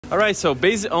All right, so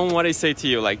based on what I say to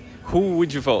you, like, who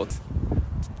would you vote?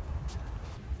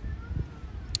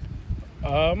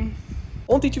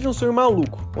 Ontem tive um sonho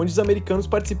maluco, onde os americanos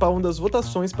participavam das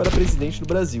votações para presidente do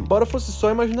Brasil. Embora fosse só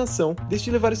imaginação,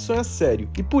 decidi levar esse sonho a sério.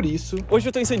 E por isso... Hoje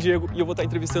eu tô em San Diego e eu vou estar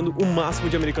entrevistando o máximo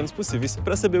de americanos possíveis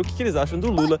para saber o que eles acham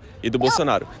do Lula e do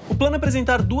Bolsonaro. O plano é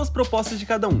apresentar duas propostas de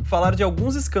cada um, falar de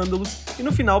alguns escândalos e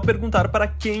no final perguntar para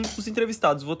quem os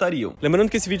entrevistados votariam. Lembrando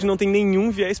que esse vídeo não tem nenhum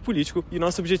viés político e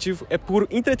nosso objetivo é puro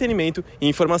entretenimento e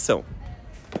informação.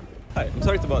 Hi, I'm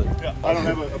sorry to bother. Yeah, I don't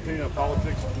have an opinion of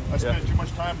politics. I spent too much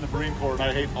time in the Marine Corps and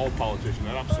I hate all politicians,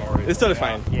 and I'm sorry. It's totally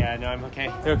fine. Yeah, no, I'm okay.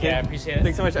 You're okay? Yeah, I appreciate it.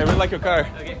 Thanks so much. I really like your car.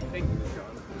 Okay, thank you.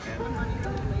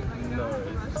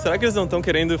 Será que eles não estão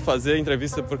querendo fazer a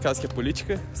entrevista por causa que é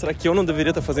política? Será que eu não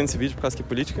deveria estar fazendo esse vídeo por causa que é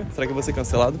política? Será que eu vou ser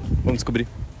cancelado? Vamos descobrir.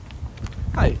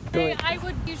 Hi. Hey, I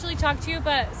would usually talk to you,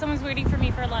 but someone's waiting for me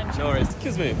for lunch. No worries.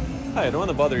 Excuse me. Hi, I don't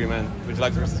want to bother you, man. Would you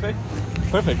like to participate?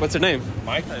 Perfect. What's your name?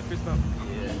 Mike? Hi, please come.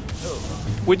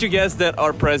 Would you guess that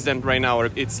our president right now,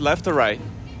 it's left or right?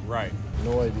 Right.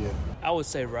 No idea. I would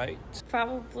say right.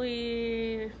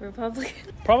 Probably Republican.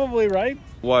 Probably right.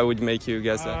 Why would make you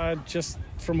guess that? Just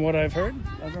from what I've heard.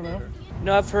 I don't know.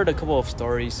 No, I've heard a couple of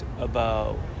stories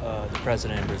about the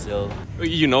president in Brazil.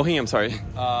 You know him? I'm sorry.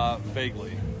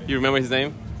 Vaguely. You remember his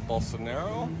name?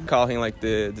 Bolsonaro? Call him like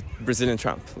the Brazilian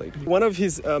Trump. Like one of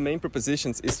his main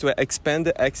propositions is to expand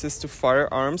the access to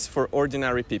firearms for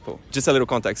ordinary people. Just a little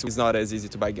context: it's not as easy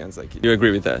to buy guns. Like you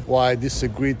agree with that? Well, I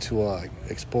disagree to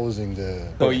exposing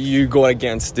the... So you go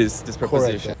against this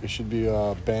proposition? Correct. It should be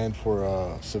banned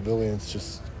for civilians,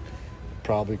 just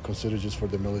probably considered just for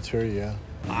the military, yeah.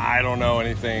 I don't know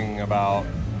anything about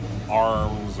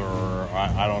arms, or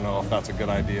I don't know if that's a good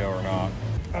idea or not.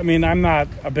 I mean, I'm not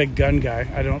a big gun guy.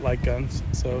 I don't like guns,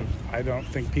 so I don't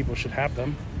think people should have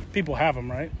them. People have them,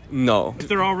 right? No. If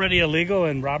they're already illegal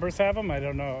and robbers have them, I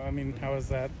don't know. I mean, how is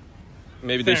that?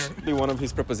 Maybe fair? they should be one of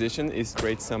his propositions is to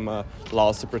create some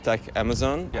laws to protect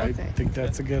Amazon. Yeah, I think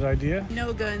that's a good idea.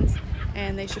 No guns,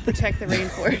 and they should protect the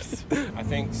rainforest. I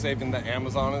think saving the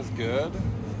Amazon is good.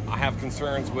 I have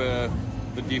concerns with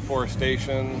the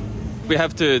deforestation. We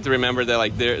have to remember that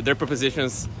like their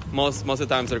propositions most of the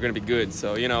times are going to be good.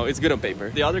 So, you know, it's good on paper.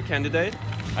 The other candidate,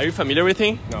 are you familiar with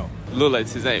him? No. Lula,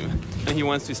 it's his name. And he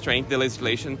wants to strengthen the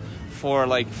legislation for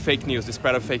like fake news, the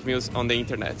spread of fake news on the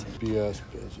internet. Be a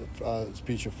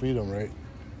speech of freedom, right?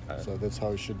 So that's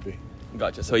how it should be.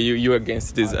 Gotcha. So you're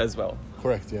against this as well?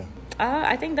 Correct, yeah.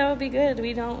 I think that would be good.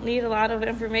 We don't need a lot of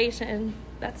information.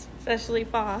 That's especially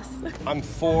false. I'm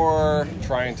for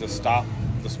trying to stop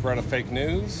the spread of fake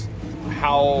news.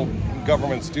 How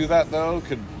governments do that, though,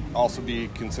 could also be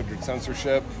considered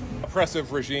censorship.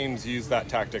 Oppressive regimes use that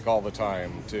tactic all the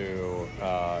time to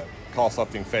call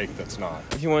something fake that's not.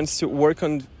 He wants to work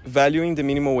on valuing the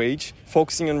minimum wage,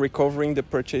 focusing on recovering the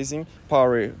purchasing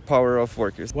power of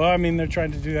workers. Well, I mean, they're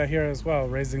trying to do that here as well,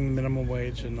 raising the minimum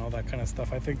wage and all that kind of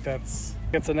stuff. I think it's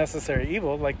a necessary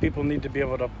evil. Like, people need to be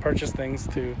able to purchase things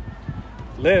to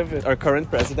live. Our current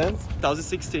president,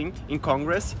 2016, in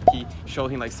Congress, he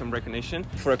showed him like some recognition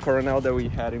for a coronel that we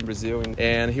had in Brazil,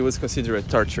 and he was considered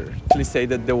torture. Actually say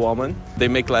that the woman, they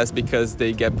make less because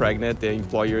they get pregnant, the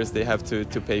employers, they have to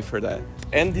pay for that.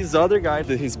 And this other guy,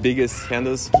 his biggest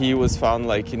scandals, he was found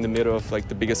like in the middle of like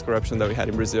the biggest corruption that we had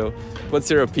in Brazil.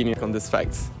 What's your opinion on these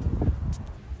facts?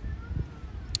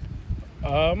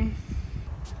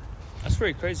 That's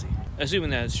pretty crazy. Assuming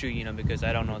that it's true, you know, because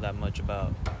I don't know that much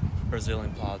about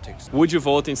Brazilian politics. Would you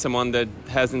vote in someone that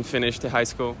hasn't finished high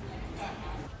school?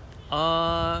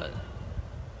 I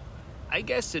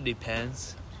guess it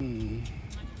depends.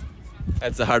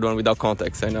 That's a hard one without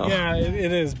context, I know. Yeah,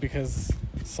 it is, because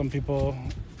some people,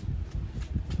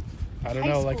 I don't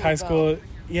know, like high school,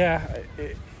 yeah,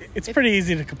 it's pretty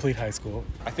easy to complete high school.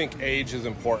 I think age is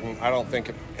important. I don't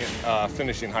think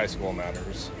finishing high school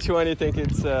matters. Which one do you think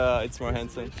it's more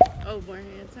handsome? Oh, more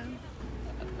handsome.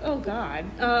 Oh God.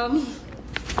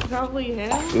 Probably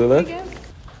him. Lula? I guess.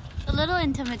 A little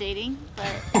intimidating,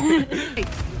 but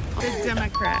The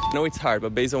Democrat. No, it's hard,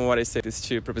 but based on what I said, these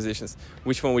two propositions,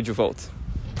 which one would you vote?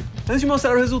 Antes de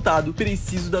mostrar o resultado,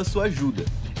 preciso da sua ajuda.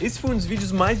 Esse foi um dos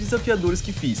vídeos mais desafiadores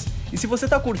que fiz. E se você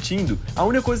tá curtindo, a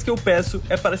única coisa que eu peço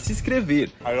é para se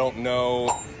inscrever. I don't know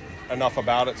enough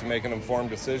about it to make an informed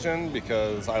decision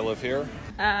because I live here.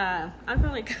 I'm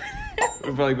probably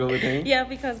We'll probably go with him. yeah,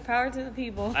 because power to the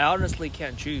people. I honestly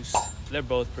can't choose. They're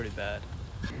both pretty bad.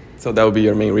 So that would be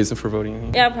your main reason for voting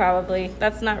him? Yeah, probably.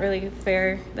 That's not really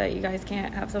fair that you guys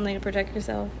can't have something to protect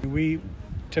yourself. We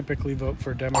typically vote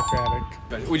for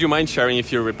Democratic. Would you mind sharing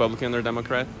if you're Republican or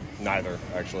Democrat? Neither,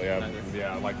 actually.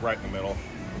 Yeah, like right in the middle.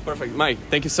 Perfect. Mike,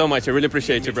 thank you so much. I really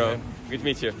appreciate you, bro. Good to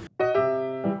meet you.